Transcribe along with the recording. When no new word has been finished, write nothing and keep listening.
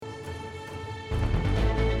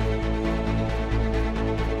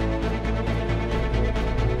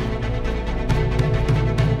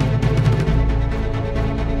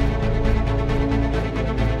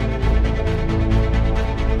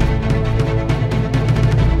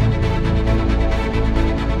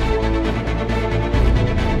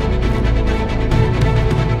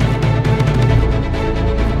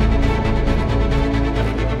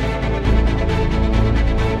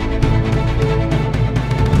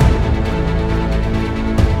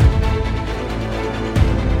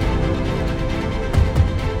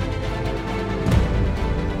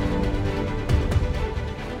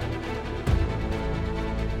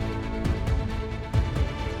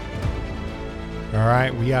All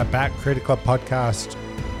right, we are back. Creator Club Podcast,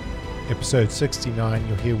 episode 69.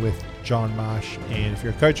 You're here with John Marsh. And if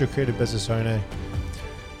you're a coach or creative business owner,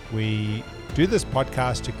 we do this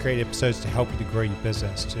podcast to create episodes to help you to grow your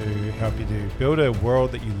business, to help you to build a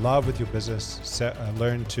world that you love with your business,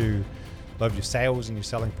 learn to love your sales and your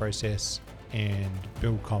selling process, and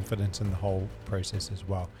build confidence in the whole process as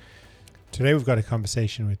well. Today we've got a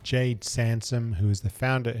conversation with Jade Sansom, who is the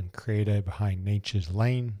founder and creator behind Nature's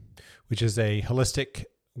Lane, which is a holistic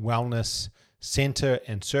wellness center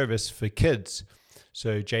and service for kids.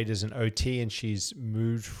 So Jade is an OT, and she's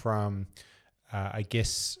moved from, a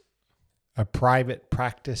private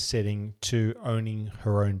practice setting to owning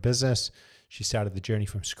her own business. She started the journey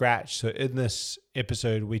from scratch. So in this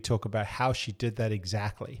episode, we talk about how she did that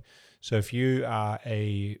exactly. So if you are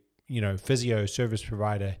a physio service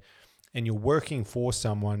provider and you're working for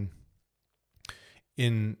someone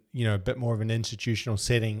in a bit more of an institutional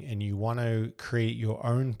setting and you want to create your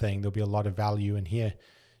own thing, there'll be a lot of value in here.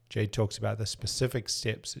 Jade talks about the specific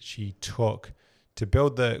steps that she took to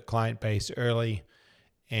build the client base early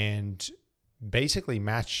and basically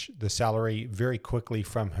match the salary very quickly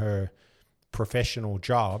from her professional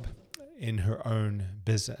job in her own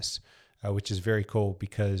business, which is very cool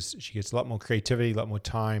because she gets a lot more creativity, a lot more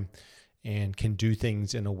time, and can do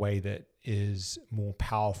things in a way that is more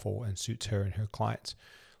powerful and suits her and her clients.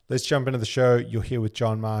 Let's jump into the show. You're here with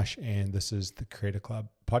John Marsh, and this is the Creator Club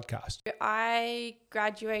Podcast. I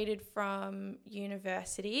graduated from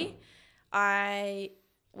university. I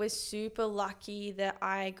was super lucky that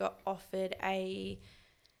I got offered a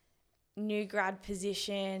new grad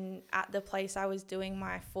position at the place I was doing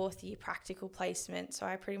my fourth year practical placement. So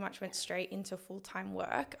I pretty much went straight into full-time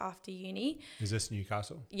work after uni. Is this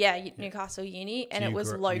Newcastle? Yeah, Newcastle Uni. And So it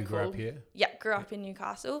was local. You grew up here? Yeah, grew up in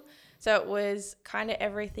Newcastle. So it was kind of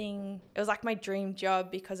everything. It was like my dream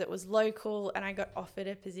job because it was local and I got offered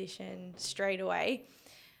a position straight away.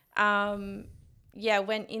 Went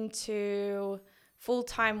into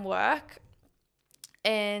full-time work,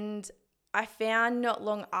 and I found not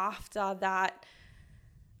long after that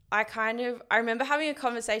I remember having a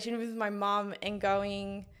conversation with my mum and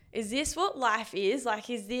going, is this what life is? Like,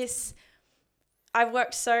 I've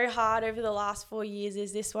worked so hard over the last 4 years.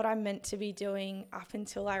 Is this what I'm meant to be doing up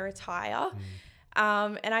until I retire?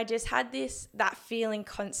 And I just had that feeling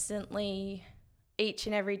constantly each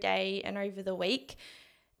and every day and over the week.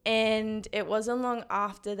 And it wasn't long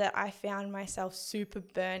after that I found myself super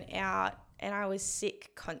burnt out and I was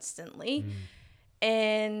sick constantly.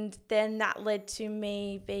 And then that led to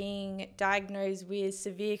me being diagnosed with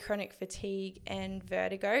severe chronic fatigue and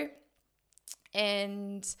vertigo.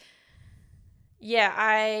 And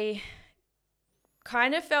I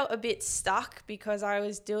kind of felt a bit stuck because I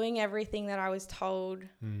was doing everything that I was told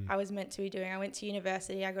I was meant to be doing. I went to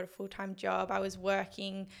university, I got a full-time job, I was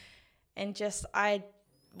working, and I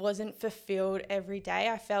wasn't fulfilled every day.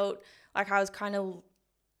 I felt like I was kind of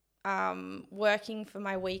working for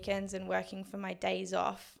my weekends and working for my days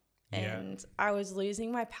off, and I was losing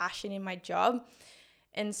my passion in my job.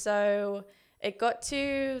 And so it got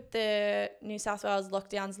to the New South Wales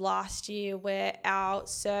lockdowns last year where our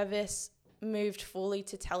service moved fully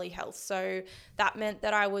to telehealth. So that meant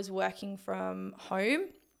that I was working from home,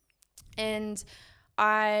 and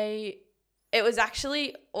it was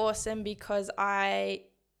actually awesome because I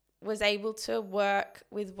was able to work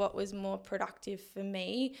with what was more productive for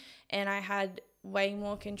me, and I had way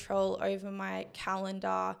more control over my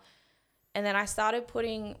calendar. And then I started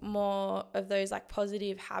putting more of those like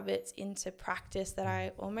positive habits into practice that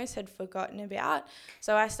I almost had forgotten about.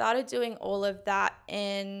 So I started doing all of that,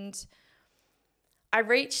 and I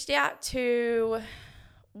reached out to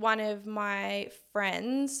one of my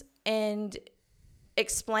friends and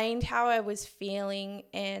explained how I was feeling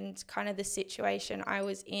and kind of the situation I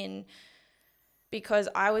was in, because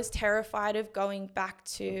I was terrified of going back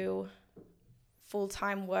to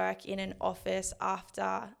full-time work in an office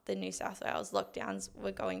after the New South Wales lockdowns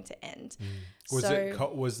were going to end.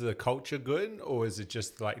 Was the culture good, or is it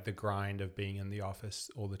just like the grind of being in the office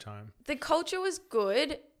all the time? The culture was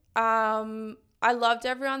good. I loved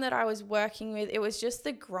everyone that I was working with. It was just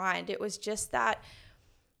the grind. It was just that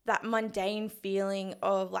mundane feeling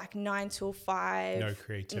of like 9 till 5.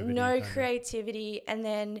 No creativity. And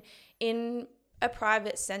then in a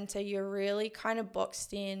private center, you're really kind of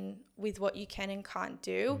boxed in with what you can and can't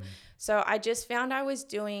do. So I just found I was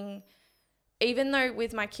doing, even though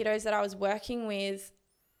with my kiddos that I was working with,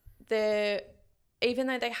 even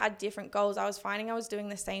though they had different goals, I was finding I was doing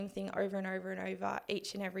the same thing over and over and over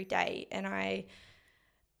each and every day. And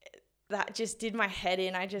that just did my head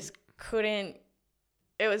in. I just couldn't,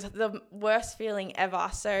 it was the worst feeling ever.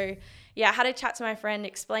 So I had a chat to my friend,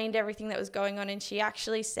 explained everything that was going on, and she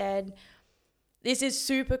actually said, this is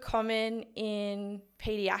super common in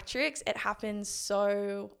pediatrics. It happens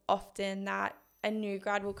so often that a new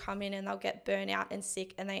grad will come in and they'll get burnout and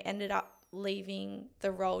sick, and they ended up leaving the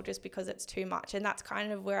role just because it's too much. And that's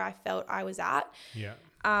kind of where I felt I was at. Yeah.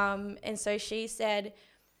 And so she said,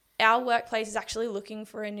 our workplace is actually looking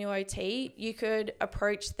for a new OT. You could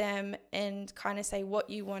approach them and kind of say what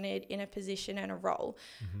you wanted in a position and a role.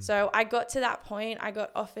 Mm-hmm. So I got to that point. I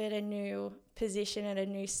got offered a new position at a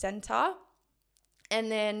new center. And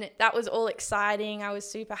then that was all exciting. I was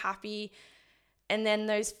super happy. And then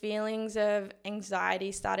those feelings of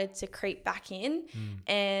anxiety started to creep back in.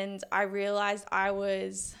 And I realized I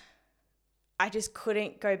just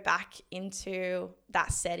couldn't go back into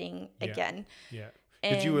that setting again. Yeah.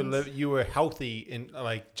 Because you were healthy in,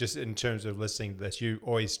 like, just in terms of listening to this. You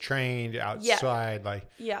always trained outside.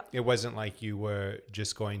 It wasn't like you were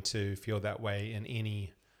just going to feel that way in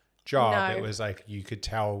any job. No. It was like you could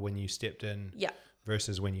tell when you stepped in. Yeah.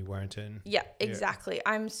 Versus when you weren't in. Yeah, exactly.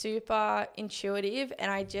 Yeah. I'm super intuitive,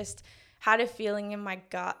 and I just had a feeling in my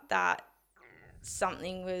gut that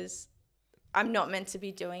I'm not meant to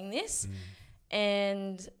be doing this.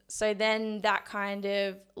 And so then that kind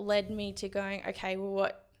of led me to going, okay, well,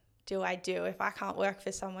 what do I do? If I can't work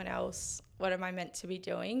for someone else, what am I meant to be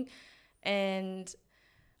doing? And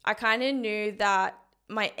I kind of knew that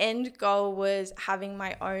my end goal was having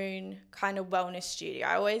my own kind of wellness studio.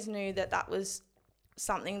 I always knew that was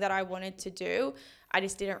something that I wanted to do. I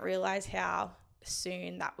just didn't realize how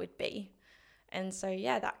soon that would be. And so,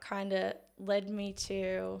 that kind of led me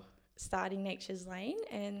to starting Nature's Lane,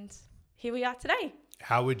 and here we are today.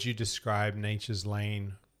 How would you describe Nature's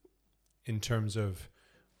Lane in terms of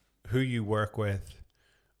who you work with,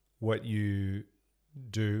 what you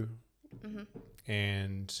do,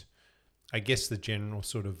 and I guess the general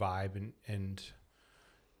sort of vibe and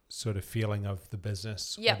sort of feeling of the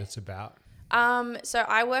business, what it's about? So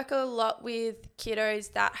I work a lot with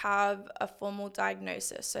kiddos that have a formal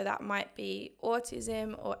diagnosis. So that might be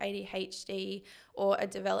autism or ADHD or a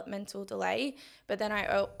developmental delay. But then I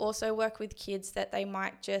also work with kids that they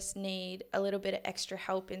might just need a little bit of extra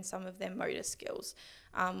help in some of their motor skills,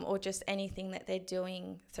 or just anything that they're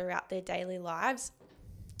doing throughout their daily lives.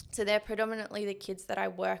 So they're predominantly the kids that I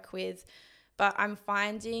work with. But I'm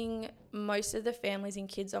finding most of the families and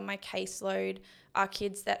kids on my caseload are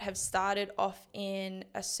kids that have started off in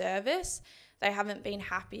a service. They haven't been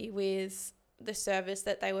happy with the service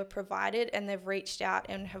that they were provided, and they've reached out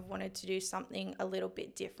and have wanted to do something a little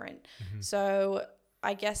bit different. So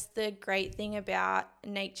I guess the great thing about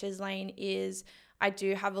Nature's Lane is I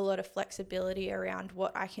do have a lot of flexibility around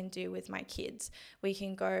what I can do with my kids. We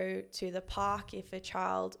can go to the park if a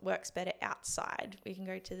child works better outside. We can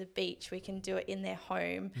go to the beach. We can do it in their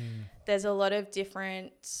home. There's a lot of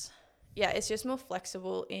different, it's just more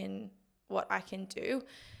flexible in what I can do.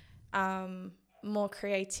 More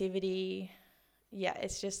creativity.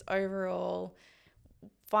 It's just overall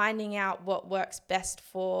finding out what works best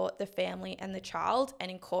for the family and the child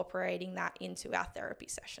and incorporating that into our therapy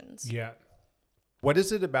sessions. Yeah. What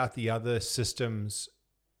is it about the other systems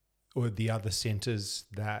or the other centers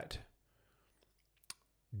that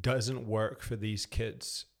doesn't work for these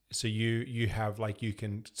kids? So you have, like, you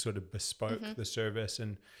can sort of bespoke the service,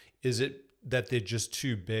 and is it that they're just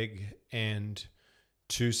too big and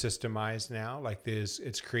too systemized now? Like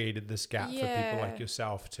it's created this gap for people like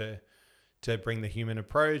yourself to bring the human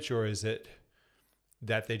approach, or is it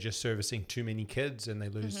that they're just servicing too many kids and they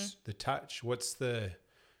lose the touch?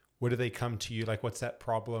 What do they come to you? Like, what's that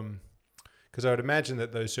problem? Because I would imagine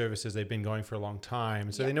that those services, they've been going for a long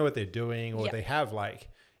time. So they know what they're doing, or they have, like,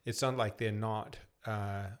 it's not like they're not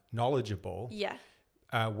knowledgeable. Yeah.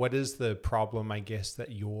 What is the problem, I guess,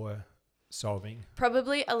 that you're solving?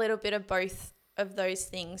 Probably a little bit of both of those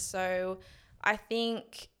things. So I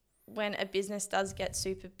think when a business does get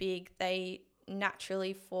super big, they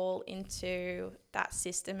naturally fall into that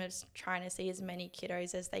system of trying to see as many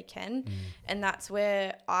kiddos as they can. And that's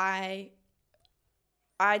where I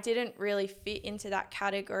didn't really fit into that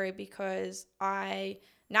category, because I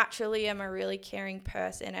naturally am a really caring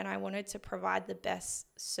person and I wanted to provide the best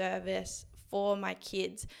service for my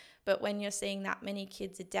kids. But when you're seeing that many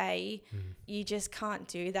kids a day, you just can't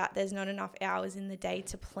do that. There's not enough hours in the day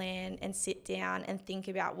to plan and sit down and think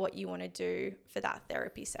about what you want to do for that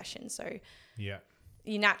therapy session. So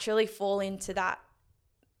you naturally fall into that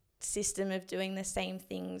system of doing the same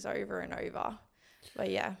things over and over. But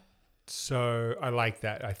So I like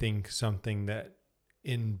that. I think something that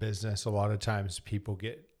in business, a lot of times people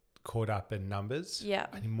get caught up in numbers. Yeah.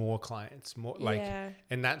 I need more clients, more like, Yeah.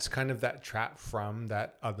 and that's kind of that trap from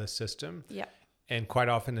that other system. Yeah. And quite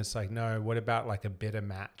often it's like, no, what about like a better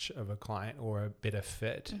match of a client or a better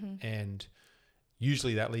fit? Mm-hmm. And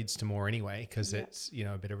usually that leads to more anyway, because Yeah. it's, you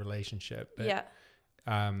know, a better relationship. But,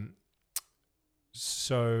 Yeah.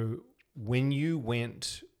 So when you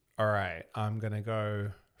went, all right, I'm going to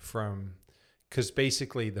go from, because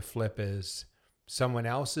basically the flip is someone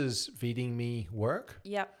else is feeding me work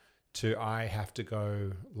Yep. to I have to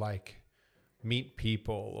go like meet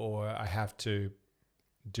people, or I have to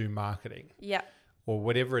do marketing Yep. or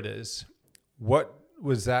whatever it is. What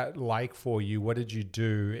was that like for you? What did you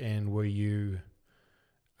do? And were you,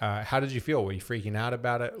 how did you feel? Were you freaking out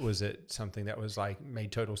about it? Was it something that was like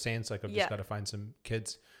made total sense? Like, I've just got to find some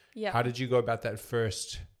kids. Yeah. How did you go about that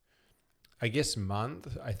first, I guess,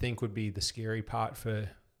 month? I think would be the scary part for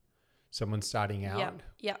someone starting out. Yeah.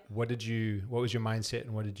 Yeah. What was your mindset,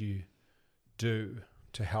 and what did you do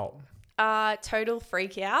to help? Total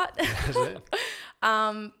freak out. Is it?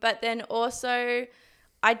 But then also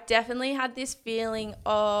I definitely had this feeling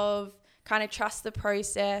of kind of trust the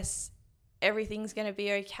process. Everything's going to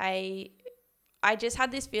be okay. I just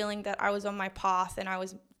had this feeling that I was on my path and I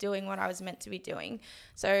was doing what I was meant to be doing.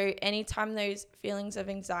 So anytime those feelings of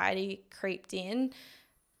anxiety creeped in,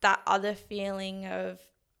 that other feeling of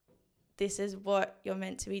this is what you're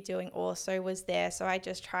meant to be doing also was there. So I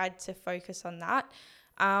just tried to focus on that.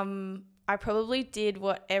 I probably did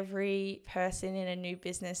what every person in a new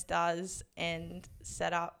business does and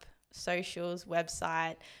set up socials,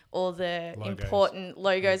 website, all the important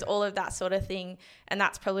logos, all of that sort of thing. And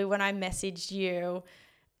that's probably when I messaged you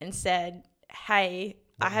and said, hey,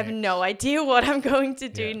 I have no idea what I'm going to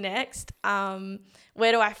do next.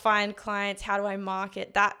 Where do I find clients? How do I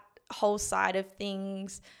market? That whole side of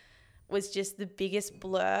things was just the biggest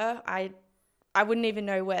blur. I wouldn't even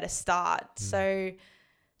know where to start. So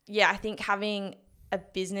yeah, I think having a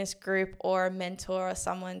business group or a mentor or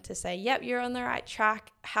someone to say, yep, you're on the right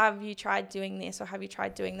track. Have you tried doing this or have you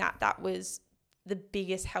tried doing that? That was the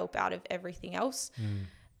biggest help out of everything else.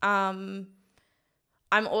 I'm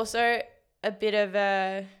also a bit of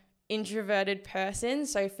a introverted person.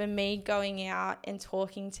 So for me, going out and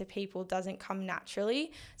talking to people doesn't come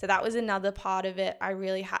naturally. So that was another part of it. I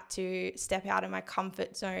really had to step out of my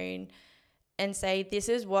comfort zone and say, this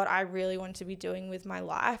is what I really want to be doing with my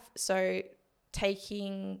life. So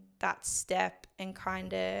taking that step and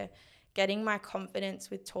kind of getting my confidence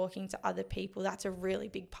with talking to other people, that's a really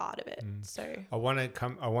big part of it. So I want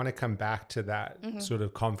to come back to that sort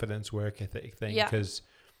of confidence work ethic thing, because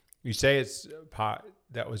you say it's a part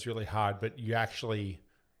that was really hard, but you actually,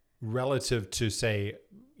 relative to say,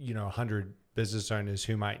 100 business owners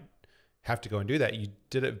who might have to go and do that, you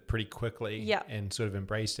did it pretty quickly and sort of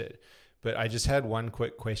embraced it. But I just had one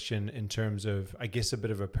quick question in terms of, I guess, a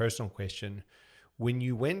bit of a personal question. When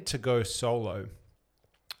you went to go solo,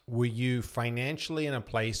 were you financially in a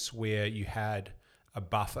place where you had a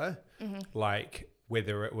buffer, like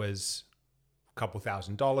whether it was a couple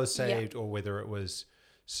 $1,000s saved or whether it was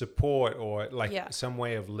support or like some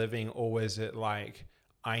way of living, or was it like,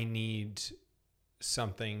 I need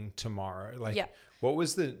something tomorrow? Like what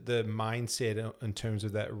was the mindset in terms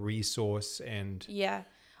of that resource? And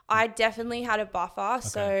I definitely had a buffer. Okay.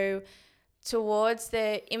 So towards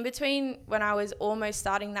the in between when I was almost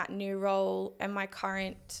starting that new role and my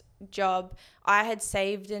current job, I had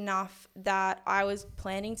saved enough that I was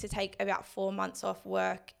planning to take about 4 months off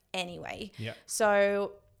work anyway.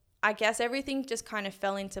 So I guess everything just kind of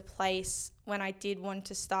fell into place when I did want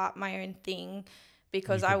to start my own thing,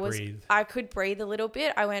 because I could breathe a little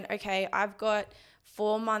bit. I went, okay, I've got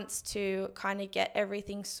 4 months to kind of get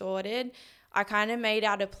everything sorted. I kind of made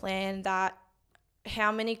out a plan that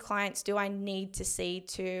how many clients do I need to see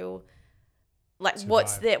to like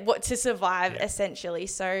survive. What to survive essentially.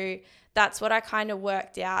 So that's what I kind of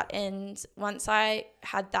worked out. And once I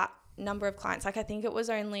had that number of clients, like I think it was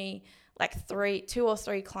only like 2 or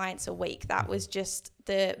 3 clients a week. That was just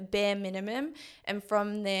the bare minimum. And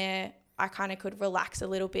from there, I kind of could relax a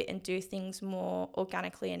little bit and do things more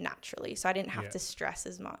organically and naturally. So I didn't have to stress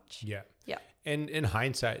as much. Yeah. And in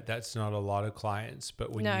hindsight, that's not a lot of clients,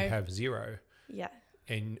 but when you have 0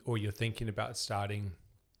 or you're thinking about starting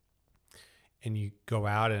and you go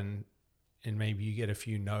out and maybe you get a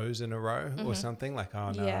few no's in a row or something, like,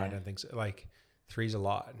 oh no, I don't think so. Like 3's a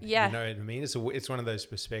lot. You know what I mean? It's one of those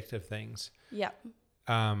perspective things.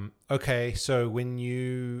 Okay. So when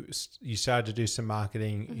you started to do some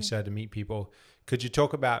marketing, you started to meet people, could you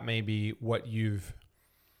talk about maybe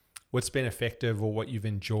what's been effective or what you've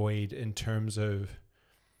enjoyed in terms of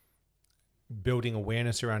building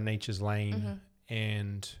awareness around Nature's Lane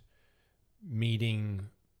and meeting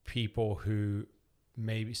people who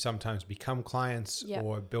maybe sometimes become clients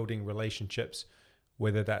or building relationships,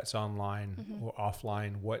 whether that's online or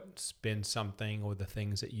offline, what's been something or the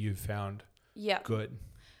things that you've found good?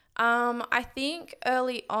 I think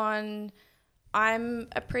early on, I'm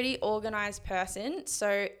a pretty organized person.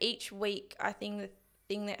 So each week, I think the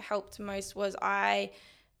thing that helped most was I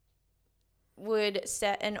would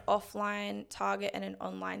set an offline target and an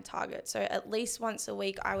online target. So at least once a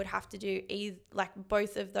week, I would have to do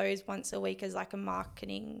both of those once a week as like a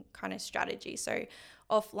marketing kind of strategy. So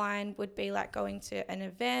offline would be like going to an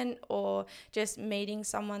event or just meeting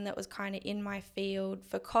someone that was kind of in my field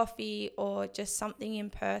for coffee or just something in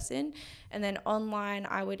person. And then online,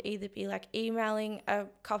 I would either be like emailing a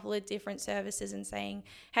couple of different services and saying,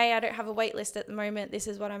 hey, I don't have a wait list at the moment. This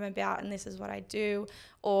is what I'm about and this is what I do.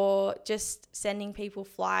 Or just sending people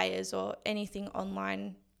flyers or anything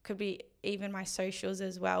online. Could be even my socials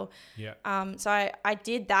as well. Yeah. So I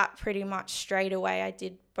did that pretty much straight away. I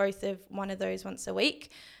did both of one of those once a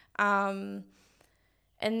week. And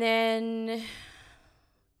then,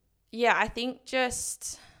 I think I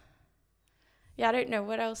don't know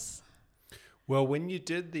what else. Well, when you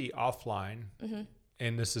did the offline,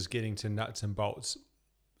 and this is getting to nuts and bolts,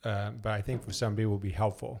 but I think for some people it will be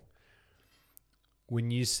helpful. When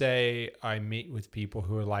you say I meet with people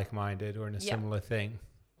who are like-minded or in a similar thing,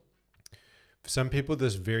 for some people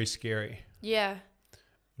this is very scary. Yeah.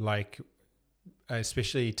 Like,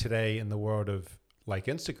 especially today in the world of like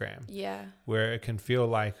Instagram. Yeah. Where it can feel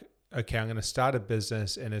like, okay, I'm going to start a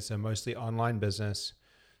business and it's a mostly online business.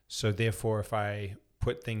 So therefore, if I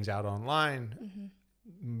put things out online,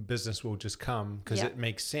 business will just come because it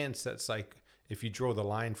makes sense. That's like, if you draw the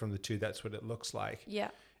line from the two, that's what it looks like. Yeah.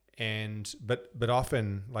 And but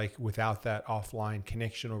often, like, without that offline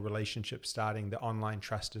connection or relationship starting, the online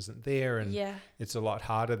trust isn't there, and it's a lot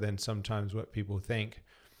harder than sometimes what people think.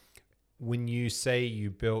 When you say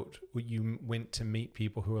you went to meet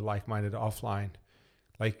people who are like-minded offline,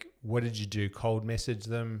 like, what did you do? Cold message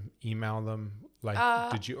them, email them?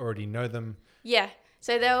 Like, did you already know them? Yeah.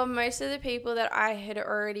 So there were most of the people that I had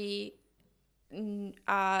already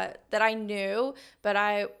that I knew, but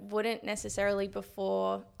I wouldn't necessarily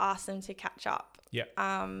before ask them to catch up. Yeah.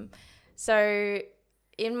 So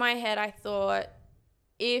in my head, I thought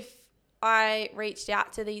if I reached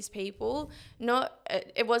out to these people,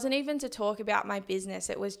 it wasn't even to talk about my business.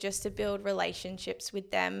 It was just to build relationships with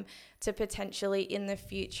them to potentially in the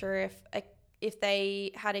future, if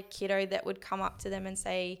they had a kiddo that would come up to them and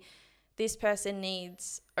say, this person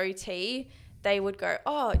needs OT, they would go,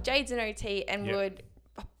 oh, Jade's an OT, and would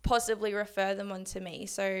possibly refer them on to me.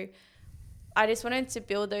 So I just wanted to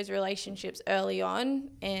build those relationships early on.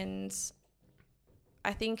 And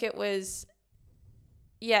I think it was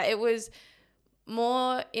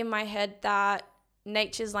more in my head that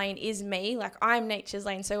Nature's Lane is me. Like, I'm Nature's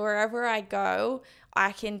Lane. So wherever I go,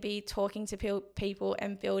 I can be talking to people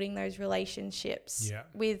and building those relationships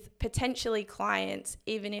with potentially clients,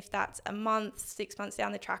 even if that's a month, 6 months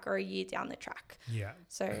down the track, or a year down the track. Yeah.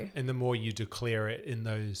 So, and the more you declare it in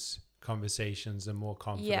those conversations, the more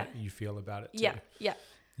confident you feel about it too.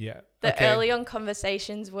 Yeah. The early on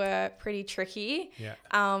conversations were pretty tricky. Yeah.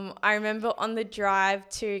 I remember on the drive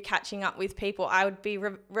to catching up with people, I would be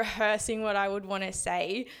rehearsing what I would want to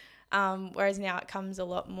say, whereas now it comes a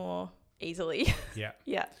lot more easily. Yeah.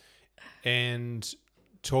 Yeah. And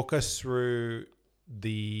talk us through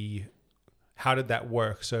how did that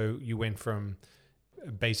work? So you went from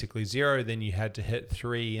basically 0, then you had to hit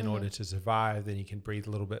 3 in order to survive, then you can breathe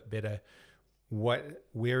a little bit better. Where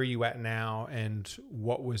are you at now, and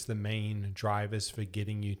what was the main drivers for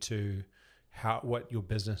getting you to what your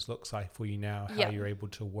business looks like for you now, how you're able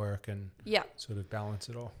to work and sort of balance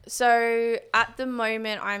it all? So at the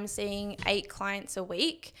moment, I'm seeing 8 clients a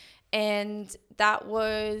week, and that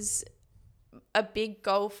was a big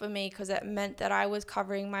goal for me because it meant that I was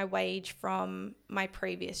covering my wage from my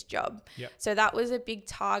previous job. Yep. So that was a big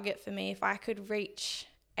target for me. If I could reach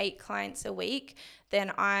 8 clients a week,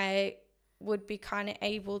 then I would be kind of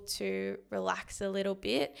able to relax a little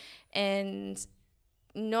bit, and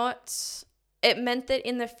it meant that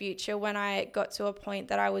in the future when I got to a point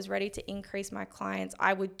that I was ready to increase my clients,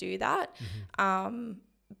 I would do that.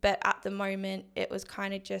 But at the moment it was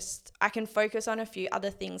kind of just, I can focus on a few other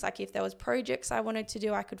things. Like if there was projects I wanted to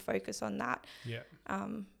do, I could focus on that.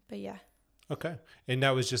 But yeah. Okay. And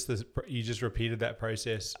that was just you just repeated that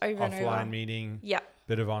process over and offline over. Meeting, Yeah.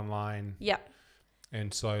 bit of online. Yeah.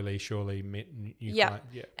 And slowly, surely met new client.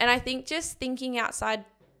 Yeah. And I think just thinking outside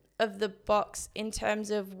of the box in terms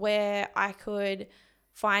of where I could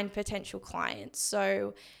find potential clients.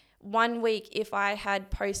 So one week, if I had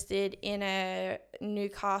posted in a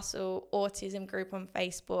Newcastle autism group on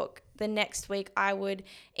Facebook, the next week I would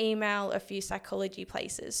email a few psychology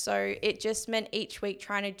places. So it just meant each week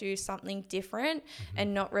trying to do something different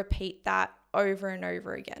and not repeat that over and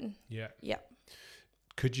over again. Yeah. Yeah.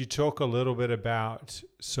 Could you talk a little bit about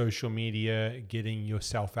social media, getting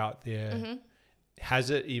yourself out there? Mm-hmm.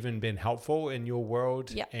 Has it even been helpful in your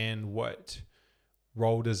world? Yeah. And what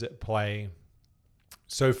role does it play?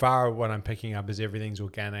 So far, what I'm picking up is everything's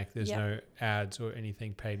organic. There's no ads or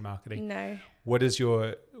anything paid marketing. No. What does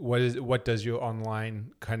your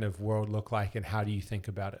online kind of world look like, and how do you think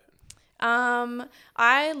about it?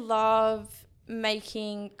 I love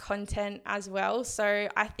making content as well. So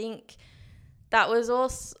I think that was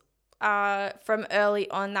also from early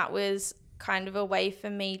on, that was kind of a way for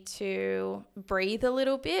me to breathe a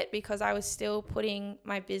little bit, because I was still putting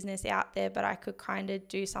my business out there, but I could kind of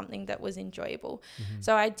do something that was enjoyable.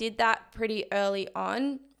 So I did that pretty early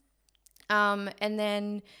on. And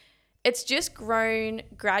then it's just grown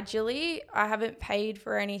gradually. I haven't paid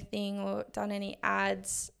for anything or done any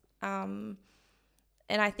ads. And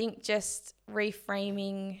I think just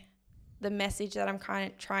reframing the message that I'm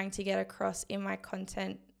kind of trying to get across in my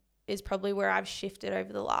content is probably where I've shifted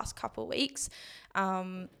over the last couple of weeks.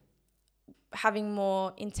 Having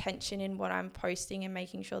more intention in what I'm posting and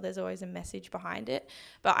making sure there's always a message behind it.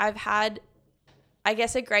 But I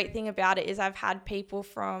guess a great thing about it is I've had people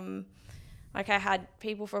from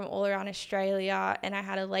all around Australia, and I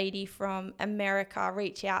had a lady from America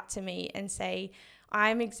reach out to me and say,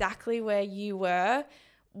 I'm exactly where you were.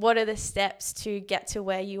 What are the steps to get to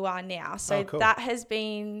where you are now? So cool. That has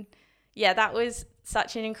been, that was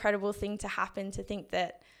such an incredible thing to happen, to think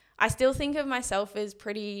that I still think of myself as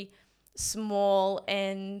pretty small,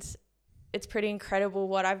 and it's pretty incredible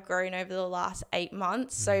what I've grown over the last 8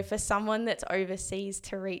 months. So for someone that's overseas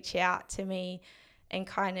to reach out to me and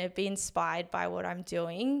kind of be inspired by what I'm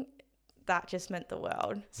doing, that just meant the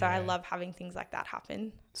world. So I love having things like that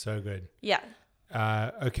happen. So good. Yeah.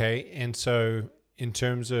 Okay. And so in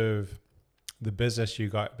terms of the business, you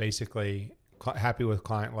got basically happy with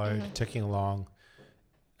client load, ticking along.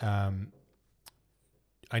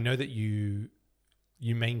 I know that you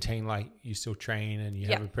maintain, like, you still train, and you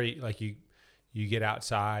have a pretty, like, you get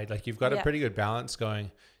outside, like, you've got a pretty good balance going.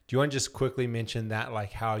 Do you want to just quickly mention that,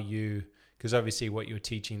 like, how because obviously what you're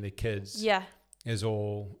teaching the kids is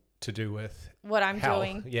all to do with what I'm health.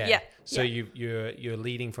 doing. So you're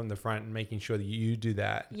leading from the front and making sure that you do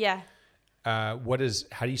that. How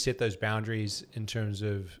do you set those boundaries in terms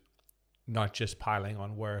of not just piling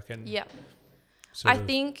on work? And I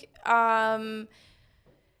think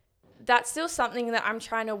that's still something that I'm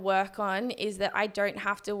trying to work on, is that I don't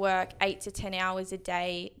have to work 8 to 10 hours a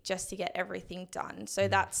day just to get everything done. So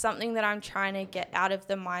that's something that I'm trying to get out of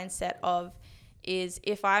the mindset of, is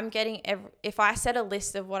if I set a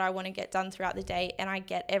list of what I want to get done throughout the day and I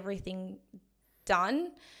get everything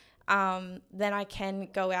done, then I can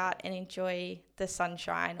go out and enjoy the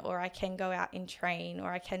sunshine, or I can go out and train,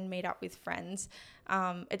 or I can meet up with friends.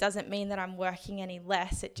 It doesn't mean that I'm working any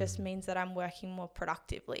less. It just means that I'm working more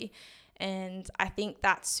productively. And I think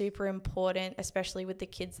that's super important, especially with the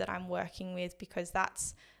kids that I'm working with, because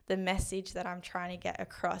that's the message that I'm trying to get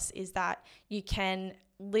across, is that you can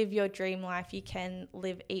live your dream life. You can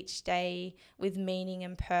live each day with meaning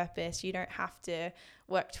and purpose. You don't have to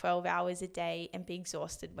work 12 hours a day and be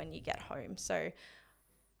exhausted when you get home. So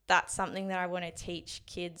that's something that I want to teach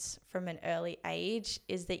kids from an early age,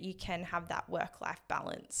 is that you can have that work-life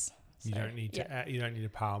balance. You don't need to you don't need to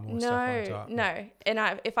pile more stuff on top. No.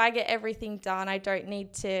 And if I get everything done, I don't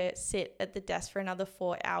need to sit at the desk for another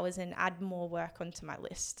 4 hours and add more work onto my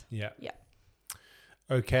list. Yeah.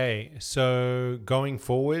 Okay. So going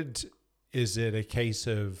forward, is it a case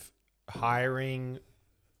of hiring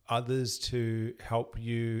others to help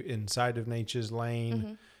you inside of Nature's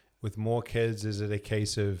Lane with more kids? Is it a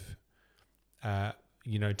case of,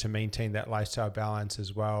 to maintain that lifestyle balance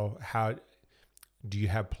as well? How do you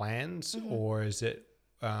have plans, or is it,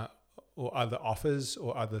 or other offers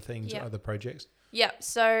or other things, or other projects?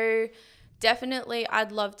 So definitely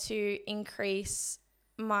I'd love to increase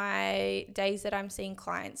my days that I'm seeing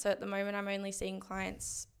clients. So at the moment I'm only seeing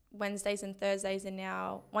clients Wednesdays and Thursdays, and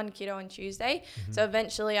now one kiddo on Tuesday. So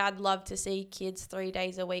eventually I'd love to see kids 3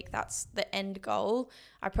 days a week. That's the end goal.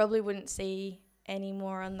 I probably wouldn't see any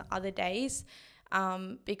more on the other days,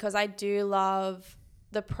 because I do love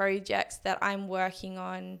the projects that I'm working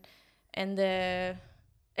on and the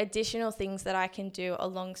additional things that I can do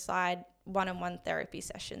alongside one-on-one therapy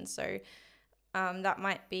sessions. So that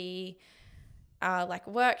might be like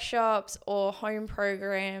workshops or home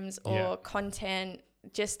programs or content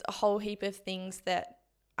just a whole heap of things that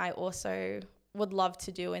I also would love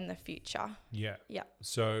to do in the future. Yeah. Yeah.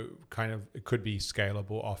 So kind of it could be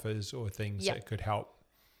scalable offers or things that could help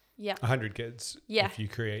 100 kids if you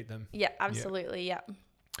create them. Yeah, absolutely. Yeah.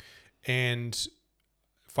 And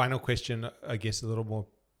final question, I guess a little more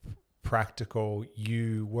practical.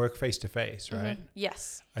 You work face to face, right? Mm-hmm.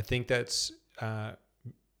 Yes. I think that's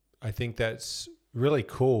really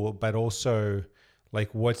cool, but also like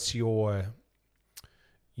what's your,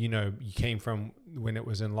 you came from when it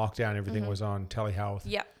was in lockdown, everything was on telehealth.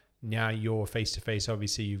 Yeah. Now you're face to face.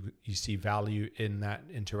 Obviously you see value in that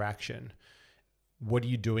interaction. What are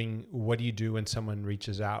you doing? What do you do when someone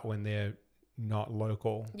reaches out when they're not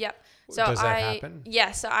local? Yep. So does that happen?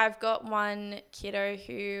 Yeah. So I've got one kiddo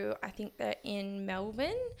who I think they're in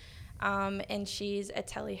Melbourne, and she's a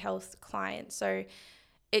telehealth client. So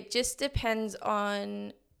it just depends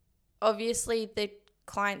on, obviously the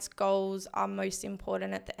client's goals are most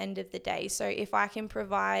important at the end of the day. So if I can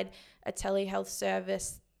provide a telehealth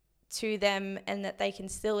service to them and that they can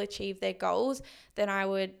still achieve their goals, then I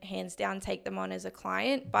would hands down take them on as a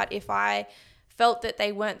client. But if I felt that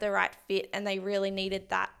they weren't the right fit and they really needed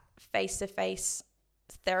that face-to-face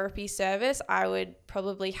therapy service, I would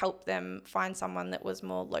probably help them find someone that was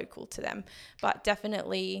more local to them. But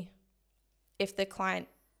definitely if the client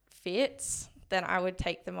fits, then I would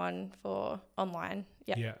take them on for online.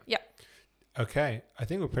 Yeah. Okay. I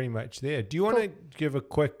think we're pretty much there. Do you want to give a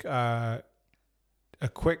quick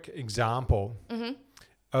example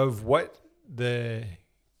of what the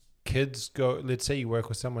kids go? Let's say you work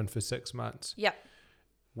with someone for 6 months. Yeah.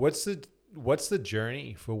 What's the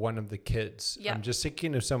journey for one of the kids? Yeah. I'm just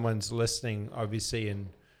thinking if someone's listening, obviously, and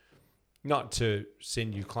not to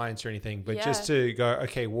send you clients or anything, but just to go,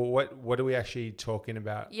 okay, well, what are we actually talking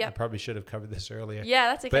about? Yeah. I probably should have covered this earlier. Yeah,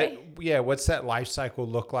 that's okay. But yeah, what's that life cycle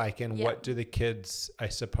look like, and what do the kids, I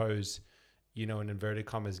suppose, in inverted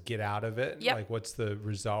commas, get out of it? Yep. Like, what's the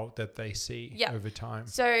result that they see over time?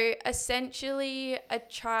 So essentially, a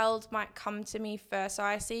child might come to me first. So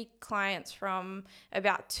I see clients from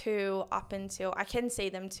about 2 up until, I can see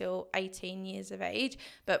them till 18 years of age,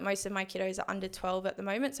 but most of my kiddos are under 12 at the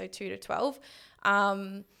moment, so 2 to 12.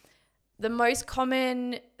 The most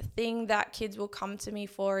common thing that kids will come to me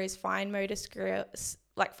for is fine motor skills,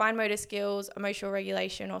 emotional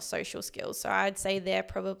regulation, or social skills. So I'd say they're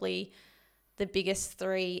probably the biggest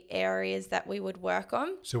 3 areas that we would work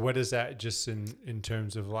on. So what is that just in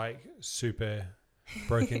terms of like super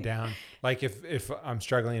broken down? Like if I'm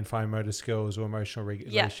struggling in fine motor skills or emotional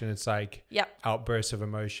regulation, it's like outbursts of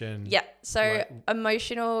emotion. Yeah. So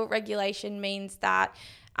emotional regulation means that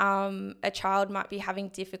a child might be having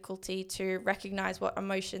difficulty to recognize what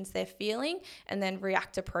emotions they're feeling and then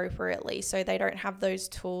react appropriately. So they don't have those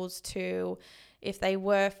tools to, if they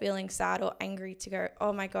were feeling sad or angry, to go,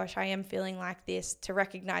 oh my gosh, I am feeling like this, to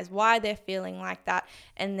recognize why they're feeling like that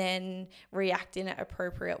and then react in an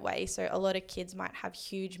appropriate way. So a lot of kids might have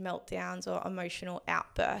huge meltdowns or emotional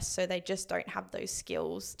outbursts. So they just don't have those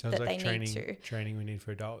skills that they need to. Training we need for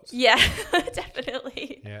adults. Yeah,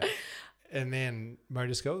 definitely. Yeah. And then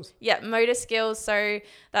motor skills? Yeah, motor skills. So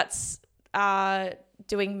that's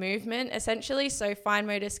doing movement essentially. So fine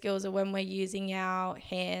motor skills are when we're using our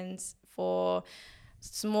hands for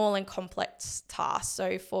small and complex tasks.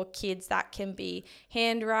 So for kids, that can be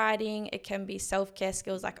handwriting, it can be self-care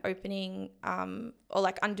skills like opening or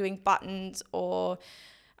like undoing buttons, or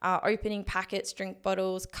opening packets, drink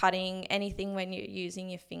bottles, cutting, anything when you're using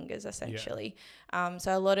your fingers essentially.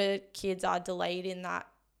 So a lot of kids are delayed in that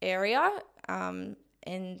area,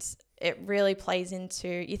 and it really plays into,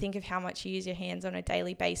 you think of how much you use your hands on a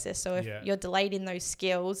daily basis. So if you're delayed in those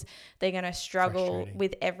skills, they're going to struggle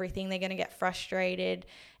with everything. They're going to get frustrated,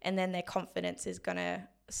 and then their confidence is going to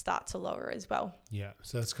start to lower as well. Yeah.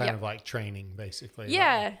 So it's kind of like training basically.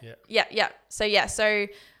 Yeah. So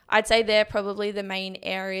I'd say they're probably the main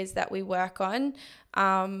areas that we work on.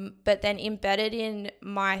 But then embedded in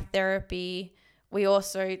my therapy, we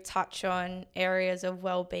also touch on areas of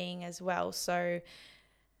well-being as well. So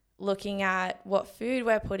looking at what food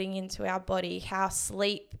we're putting into our body, how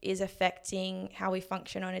sleep is affecting how we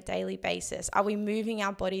function on a daily basis. Are we moving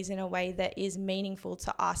our bodies in a way that is meaningful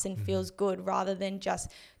to us and feels good, rather than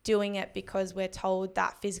just doing it because we're told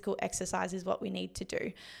that physical exercise is what we need to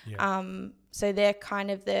do? So they're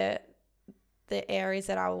kind of the areas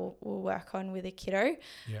that I will work on with a kiddo.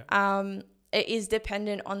 It is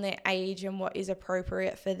dependent on their age and what is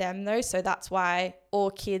appropriate for them though. So that's why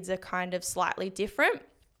all kids are kind of slightly different.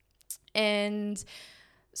 And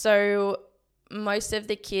so most of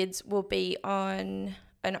the kids will be on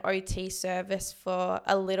an OT service for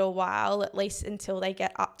a little while, at least until they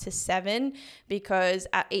get up to 7, because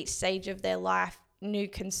at each stage of their life, new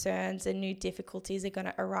concerns and new difficulties are going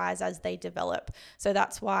to arise as they develop. So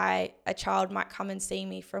that's why a child might come and see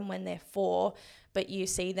me from when they're 4, but you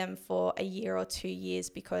see them for a year or 2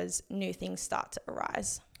 years because new things start to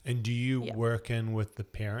arise. And do you work in with the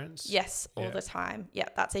parents? Yes, all the time. Yeah,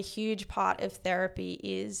 that's a huge part of therapy,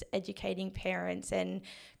 is educating parents and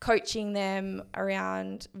coaching them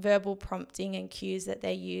around verbal prompting and cues that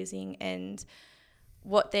they're using and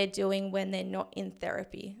what they're doing when they're not in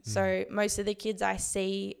therapy. So most of the kids I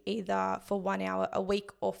see either for 1 hour a week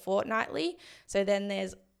or fortnightly. So then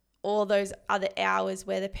there's all those other hours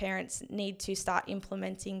where the parents need to start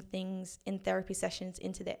implementing things in therapy sessions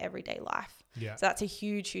into their everyday life. Yeah. So that's a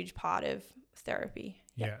huge, huge part of therapy.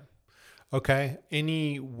 Yeah. Okay.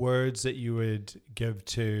 Any words that you would give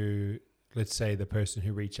to, let's say, the person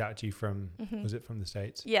who reached out to you from, was it from the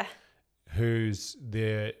States? Yeah. Who's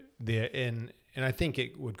they're in, and I think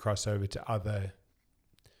it would cross over to other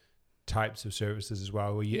types of services as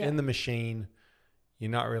well, where you're in the machine,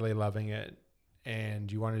 you're not really loving it,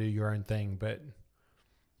 and you want to do your own thing, but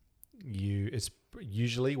it's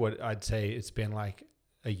usually what I'd say it's been like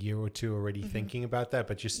a year or 2 already thinking about that,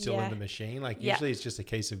 but you're still in the machine. Like usually it's just a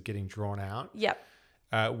case of getting drawn out. Yep.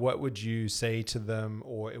 What would you say to them,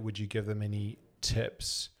 or would you give them any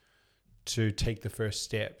tips to take the first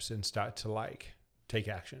steps and start to like take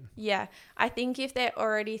action? Yeah, I think if they're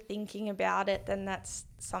already thinking about it, then that's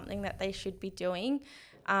something that they should be doing.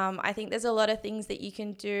 I think there's a lot of things that you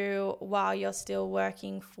can do while you're still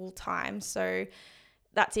working full time. So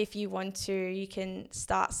that's if you want to, you can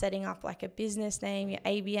start setting up like a business name, your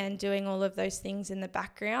ABN, doing all of those things in the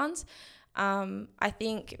background. I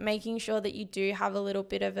think making sure that you do have a little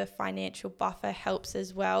bit of a financial buffer helps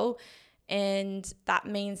as well. And that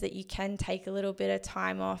means that you can take a little bit of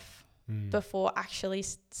time off before actually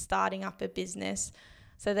starting up a business.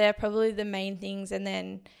 So they're probably the main things. And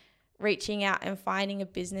then reaching out and finding a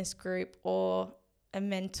business group or a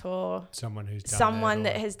mentor, someone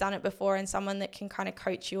that has done it before, and someone that can kind of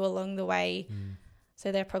coach you along the way.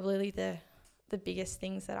 So they're probably the biggest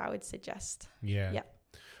things that I would suggest. Yeah.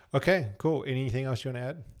 Okay, cool. Anything else you want to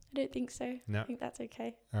add? I don't think so. No. I think that's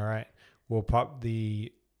okay. All right. We'll pop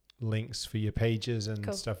the links for your pages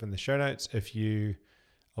and stuff in the show notes. If you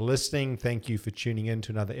are listening, thank you for tuning in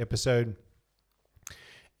to another episode.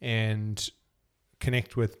 And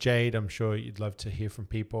connect with Jade. I'm sure you'd love to hear from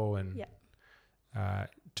people and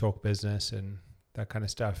talk business and that kind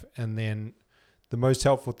of stuff. And then the most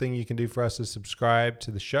helpful thing you can do for us is subscribe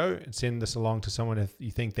to the show and send this along to someone if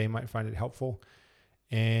you think they might find it helpful.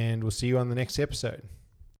 And we'll see you on the next episode.